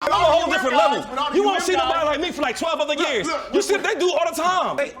different level. You won't see nobody like me for like 12 other years. You see what they do all the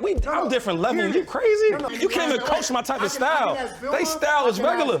time. I'm different level. You crazy? You can't even coach my type of style. They style is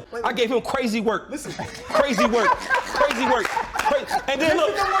regular. I gave him crazy work. Crazy work. Crazy work. And then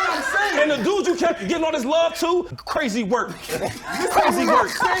look, and the dudes you kept getting all this love to, crazy work. Crazy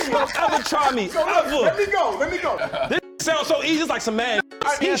work. Don't ever try me. Ever. Let me go. This sounds so easy. It's like some man.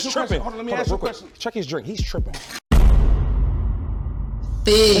 He's tripping. Hold on, let me ask you a question. Check his drink. He tripping.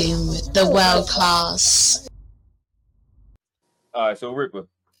 Boom, the world class. All right, so Ripper,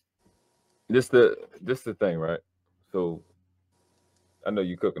 this the thing, right? So I know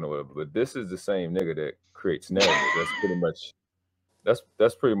you cooking or whatever, but this is the same nigga that creates narrative.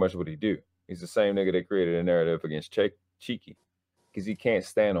 That's pretty much what he do. He's the same nigga that created a narrative against Cheeky, because he can't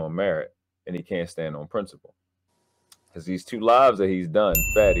stand on merit and he can't stand on principle. Because these two lives that he's done,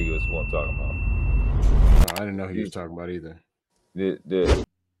 Fatty is what I'm talking about. I didn't know he was talking about either. The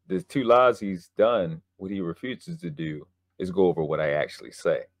two lies he's done, what he refuses to do is go over what I actually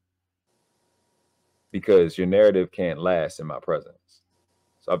say. Because your narrative can't last in my presence.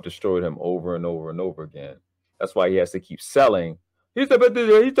 So I've destroyed him over and over and over again. That's why he has to keep selling. He's the best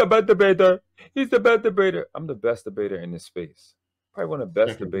debater. He's the best debater. He's the best debater. I'm the best debater in this space. Probably one of the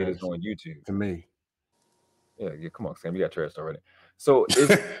best debaters on YouTube. To me. Yeah, come on, Sam. You got trashed already. So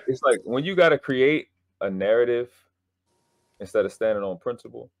it's like when you got to create a narrative instead of standing on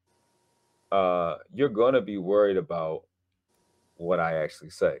principle, you're going to be worried about what I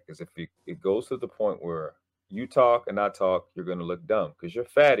actually say. Because if it goes to the point where you talk and I talk, you're going to look dumb because you're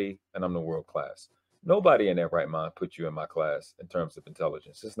Fatty and I'm the world class. Nobody in their right mind put you in my class in terms of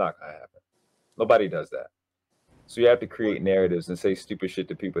intelligence. It's not going to happen. Nobody does that. So you have to create narratives and say stupid shit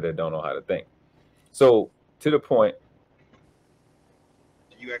to people that don't know how to think. So to the point.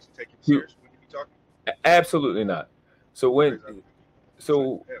 Do you actually take him serious when you be talking? Absolutely not. So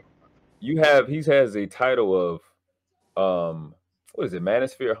he has a title of what is it,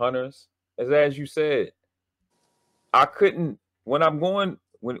 Manosphere Hunters? As you said, I couldn't when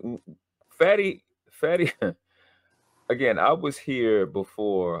Fatty again, I was here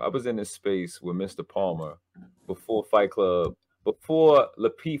before. I was in this space with Mr. Palmer before Fight Club, before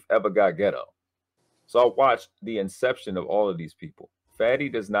Lapeef ever got ghetto. So I watched the inception of all of these people. Fatty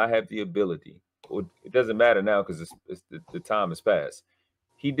does not have the ability. It doesn't matter now because the time has passed.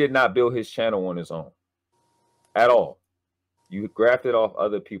 He did not build his channel on his own at all. You grafted off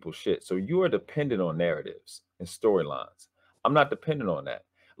other people's shit. So you are dependent on narratives and storylines. I'm not dependent on that.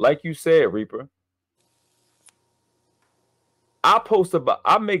 Like you said, Reaper,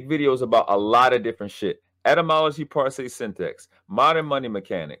 I make videos about a lot of different shit. Etymology, parse, syntax, modern money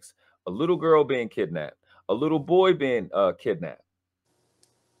mechanics, a little girl being kidnapped, a little boy being kidnapped.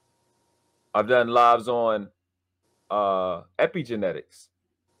 I've done lives on epigenetics.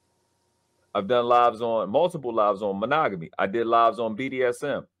 I've done multiple lives on monogamy. I did lives on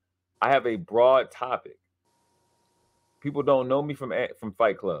BDSM. I have a broad topic. People don't know me from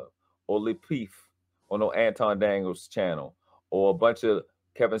Fight Club or Lapeef or no Anton Daniels channel or a bunch of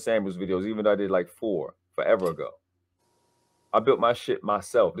Kevin Samuels videos, even though I did like 4 forever ago. I built my shit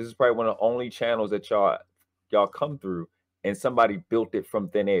myself. This is probably one of the only channels that y'all come through and somebody built it from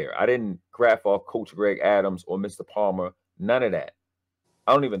thin air. I didn't graph off Coach Greg Adams or Mr. Palmer. None of that.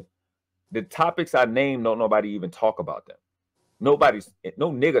 The topics I named, don't nobody even talk about them. No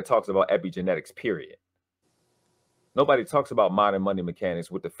nigga talks about epigenetics, period. Nobody talks about modern money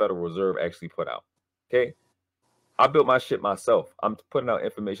mechanics, what the Federal Reserve actually put out. Okay? I built my shit myself. I'm putting out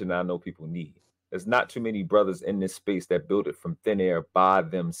information that I know people need. There's not too many brothers in this space that build it from thin air by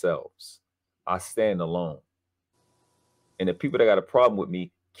themselves. I stand alone. And the people that got a problem with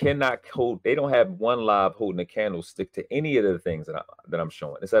me cannot hold, they don't have one live holding a candlestick to any of the things that I'm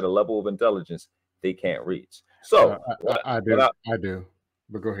showing. It's at a level of intelligence they can't reach. So I do.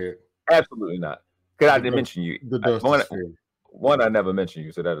 But go ahead. Absolutely not. Because I didn't mention you. One, I never mentioned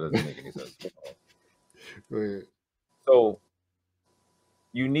you, so that doesn't make any sense. Go ahead. So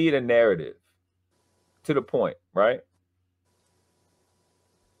you need a narrative to the point, right?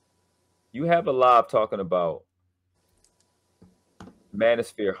 You have a live talking about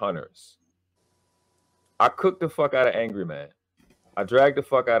Manosphere Hunters. I cooked the fuck out of Angry Man. I dragged the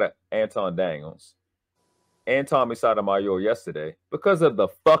fuck out of Anton Daniels and Tommy Sotomayor yesterday because of the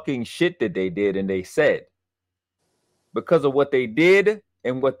fucking shit that they did and they said. Because of what they did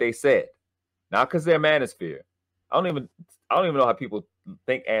and what they said. Not because they're Manosphere. I don't even know how people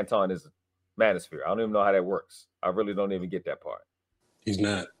think Anton is Manosphere. I don't even know how that works. I really don't even get that part. He's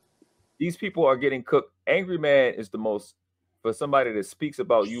not. These people are getting cooked. Angry Man is the most, for somebody that speaks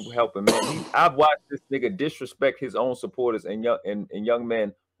about you helping men. I've watched this nigga disrespect his own supporters and young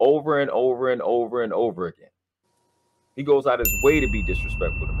men over and over and over and over again. He goes out his way to be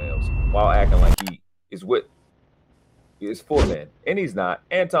disrespectful to males while acting like he is for men, and he's not.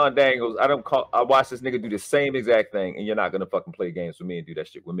 Anton Dangles, I watch this nigga do the same exact thing, and you're not gonna fucking play games with me and do that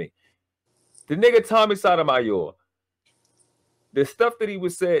shit with me. The nigga Tommy Sotomayor, the stuff that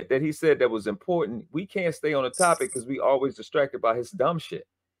he said that was important, we can't stay on the topic because we always distracted by his dumb shit.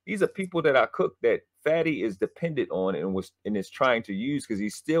 These are people that I cook that Fatty is dependent on and is trying to use because he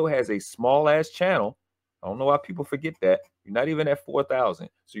still has a small ass channel. I don't know why people forget that. You're not even at 4,000.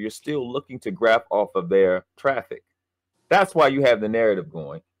 So you're still looking to grab off of their traffic. That's why you have the narrative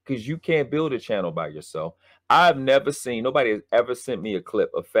going, because you can't build a channel by yourself. I've never seen, nobody has ever sent me a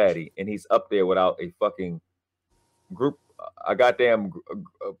clip of Fatty and he's up there without a fucking group, a goddamn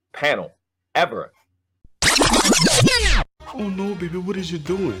panel, ever. Oh no, baby, what is you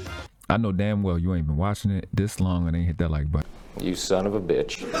doing? I know damn well you ain't been watching it this long and ain't hit that like button. You son of a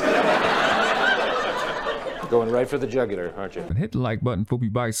bitch. Going right for the jugular, aren't you? And hit the like button before we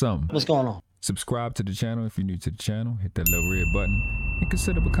buy something. What's going on? Subscribe to the channel if you're new to the channel. Hit that little red button and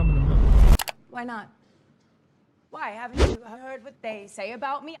consider becoming a member. Why not? Why? Haven't you heard what they say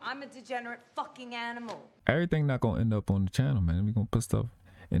about me? I'm a degenerate fucking animal. Everything not gonna end up on the channel, man. We gonna put stuff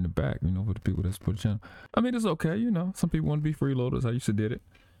in the back, you know, for the people that support the channel. I mean, it's okay, you know. Some people want to be freeloaders. I used to did it.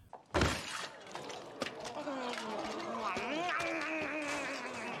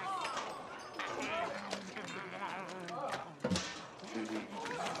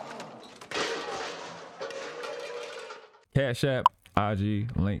 Cash App,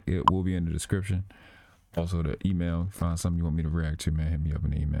 IG, link, it will be in the description. Also the email, find something you want me to react to, man, hit me up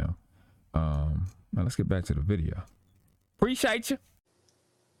in the email. Now let's get back to the video. Appreciate you.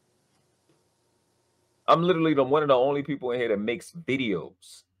 I'm literally one of the only people in here that makes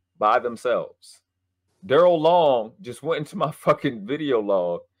videos by themselves. Daryl Long just went into my fucking video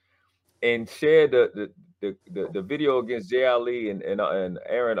log and shared the video against Jay Ali and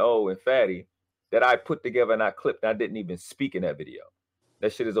Aaron O and Fatty that I put together and I clipped. And I didn't even speak in that video.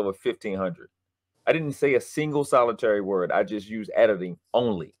 That shit is over 1,500. I didn't say a single solitary word. I just used editing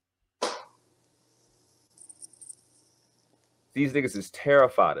only. These niggas is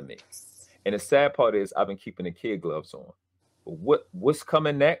terrified of me. And the sad part is I've been keeping the kid gloves on. But what's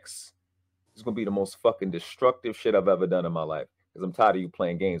coming next is going to be the most fucking destructive shit I've ever done in my life. Because I'm tired of you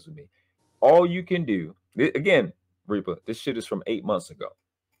playing games with me. All you can do, again, Reaper, this shit is from 8 months ago.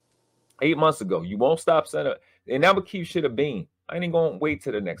 8 months ago. You won't stop sending, and that would keep shit a bean. I ain't going to wait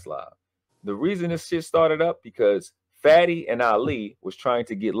till the next live. The reason this shit started up because Fatty and Ali was trying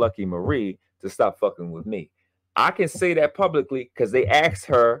to get Lucky Marie to stop fucking with me. I can say that publicly because they asked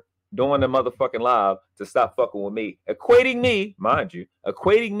her during the motherfucking live to stop fucking with me, equating me, mind you,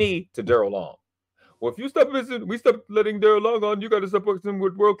 equating me to Daryl Long. Well, if you stop visiting, we stop letting Daryl Long on, you got to support him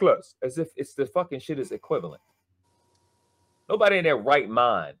with World Class. As if it's the fucking shit is equivalent. Nobody in their right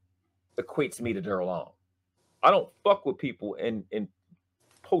mind equates me to Daryl Long. I don't fuck with people and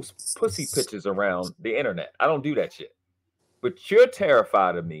post pussy pictures around the internet. I don't do that shit. But you're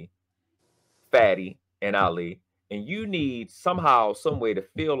terrified of me, Fatty and Ali, and you need somehow, some way to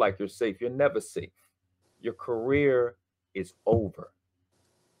feel like you're safe. You're never safe. Your career is over.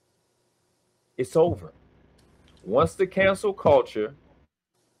 It's over. Once the cancel culture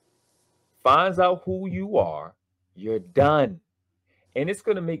finds out who you are, you're done. And it's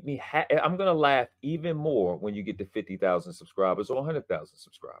going to make me, I'm going to laugh even more when you get to 50,000 subscribers or 100,000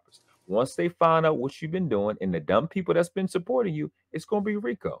 subscribers. Once they find out what you've been doing and the dumb people that's been supporting you, it's going to be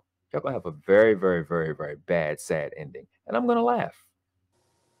Rico. Y'all going to have a very, very, very, very bad, sad ending. And I'm going to laugh.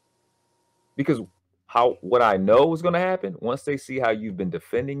 Because what I know is going to happen, once they see how you've been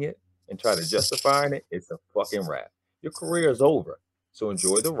defending it and try to justify it, it's a fucking wrap. Your career is over. So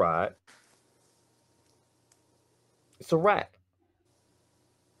enjoy the ride. It's a wrap.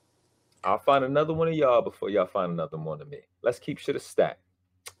 I'll find another one of y'all before y'all find another one of me. Let's keep shit a stack.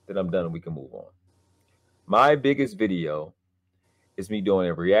 Then I'm done and we can move on. My biggest video is me doing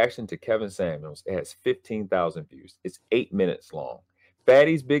a reaction to Kevin Samuels. It has 15,000 views. It's 8 minutes long.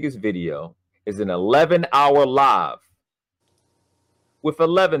 Fatty's biggest video is an 11-hour live with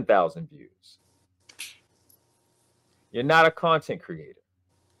 11,000 views. You're not a content creator.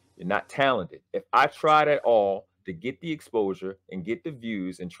 You're not talented. If I tried at all to get the exposure and get the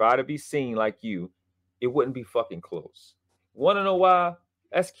views and try to be seen like you, it wouldn't be fucking close. Want to know why?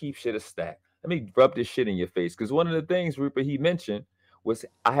 Let's keep shit a stack. Let me rub this shit in your face. Because one of the things, Rupert, he mentioned was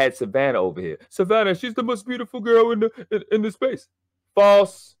I had Savannah over here. Savannah, she's the most beautiful girl in the space.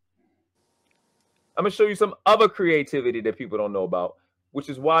 False. I'm going to show you some other creativity that people don't know about, which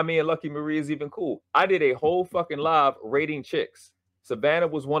is why me and Lucky Marie is even cool. I did a whole fucking live rating chicks. Savannah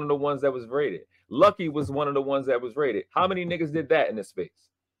was one of the ones that was rated. Lucky was one of the ones that was rated. How many niggas did that in this space?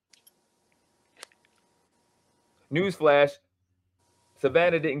 Newsflash,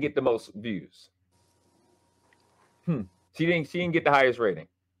 Savannah didn't get the most views. She didn't get the highest rating.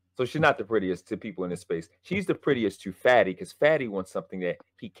 So she's not the prettiest to people in this space. She's the prettiest to Fatty because Fatty wants something that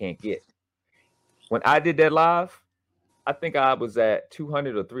he can't get. When I did that live, I think I was at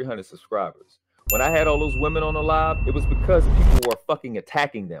 200 or 300 subscribers. When I had all those women on the live, it was because people were fucking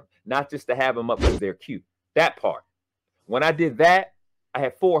attacking them, not just to have them up because they're cute. That part. When I did that, I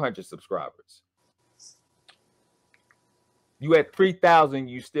had 400 subscribers. You had 3,000,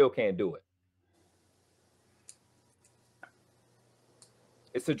 you still can't do it.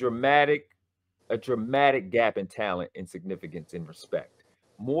 It's a dramatic gap in talent and significance and respect.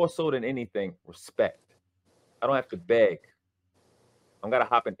 More so than anything, respect. I don't have to beg. I don't got to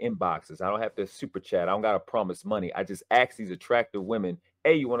hop in inboxes. I don't have to super chat. I don't got to promise money. I just ask these attractive women,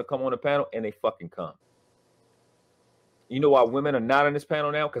 hey, you want to come on the panel? And they fucking come. You know why women are not on this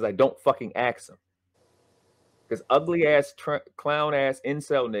panel now? Because I don't fucking ask them. Because ugly ass, clown ass,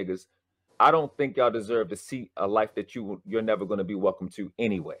 incel niggas, I don't think y'all deserve to see a life that you're never going to be welcome to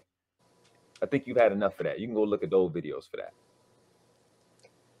anyway. I think you've had enough of that. You can go look at those videos for that.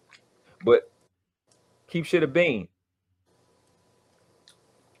 But keep shit a bean.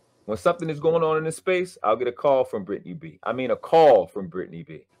 When something is going on in this space, I'll get a call from Brittany B. I mean a call from Brittany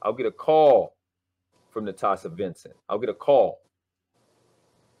B. I'll get a call from Natasha Vincent. I'll get a call.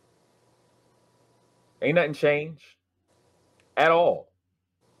 Ain't nothing changed at all.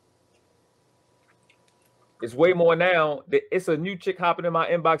 It's way more now. It's a new chick hopping in my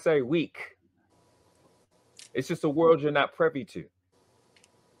inbox every week. It's just a world you're not privy to.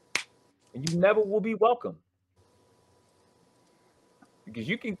 And you never will be welcome. Because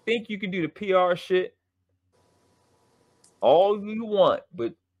you can think you can do the PR shit all you want,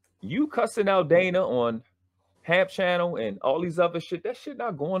 but you cussing out Dana on Hamp Channel and all these other shit, that shit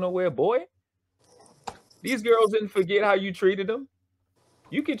not going nowhere, boy. These girls didn't forget how you treated them.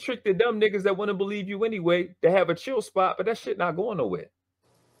 You can trick the dumb niggas that want to believe you anyway to have a chill spot, but that shit not going nowhere.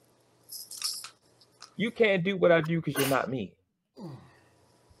 You can't do what I do because you're not me.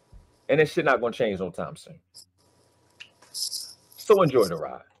 And that shit not going to change no time soon. So enjoy the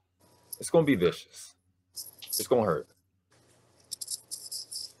ride. It's going to be vicious. It's going to hurt.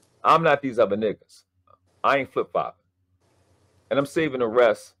 I'm not these other niggas. I ain't flip-flopping. And I'm saving the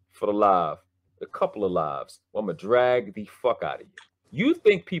rest for the live. A couple of lives. I'm going to drag the fuck out of you. You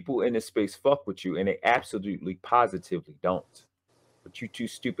think people in this space fuck with you, and they absolutely, positively don't. But you too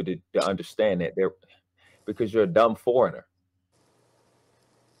stupid to understand that because you're a dumb foreigner.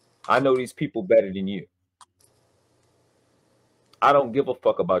 I know these people better than you. I don't give a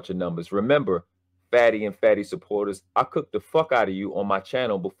fuck about your numbers. Remember, Fatty and Fatty supporters, I cooked the fuck out of you on my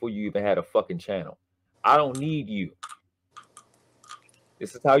channel before you even had a fucking channel. I don't need you.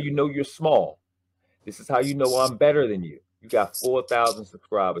 This is how you know you're small. This is how you know I'm better than you. You got 4,000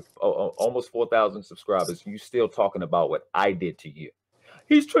 subscribers, almost 4,000 subscribers. You still talking about what I did to you.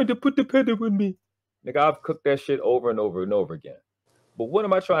 He's trying to put the pedal with me. Nigga, I've cooked that shit over and over and over again. But what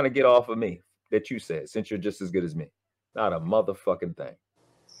am I trying to get off of me that you said, since you're just as good as me? Not a motherfucking thing.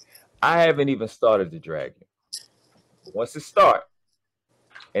 I haven't even started to drag you. But once it starts,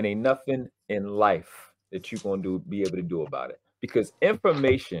 and ain't nothing in life that you're going to be able to do about it. Because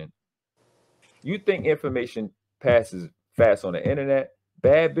information, you think information passes fast on the internet?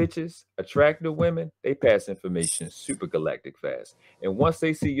 Bad bitches, attractive women, they pass information super galactic fast. And once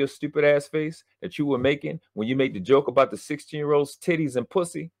they see your stupid ass face that you were making when you made the joke about the 16-year-old's titties and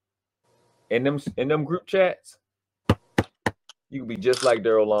pussy in them group chats, you can be just like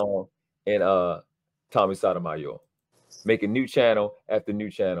Daryl Long and Tommy Sotomayor, making new channel after new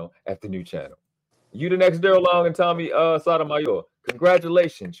channel after new channel. You the next Daryl Long and Tommy Sotomayor.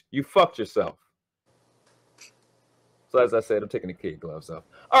 Congratulations, you fucked yourself. So as I said, I'm taking the kid gloves off.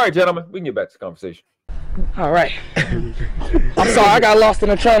 All right, gentlemen, we can get back to the conversation. All right. I'm sorry, I got lost in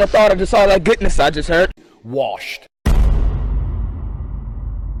a train of thought of just all that goodness I just heard. Washed.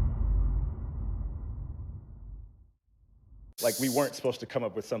 Like we weren't supposed to come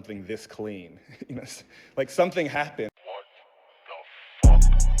up with something this clean. You know, like something happened. What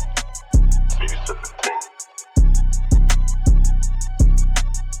the fuck?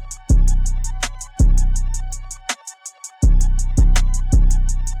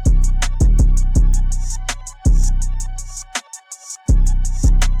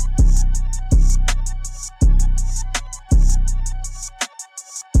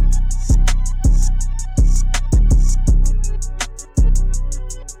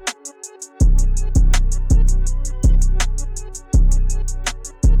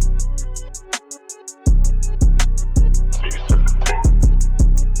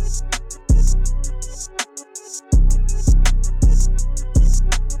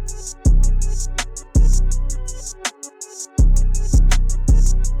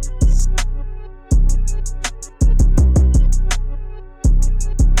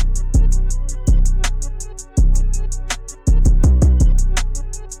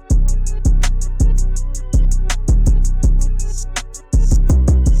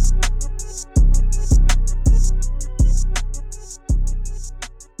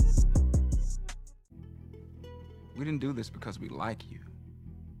 we like you.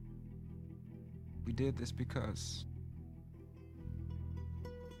 We did this because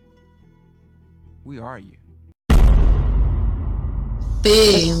we are you.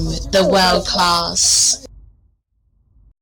 Boom, the world class.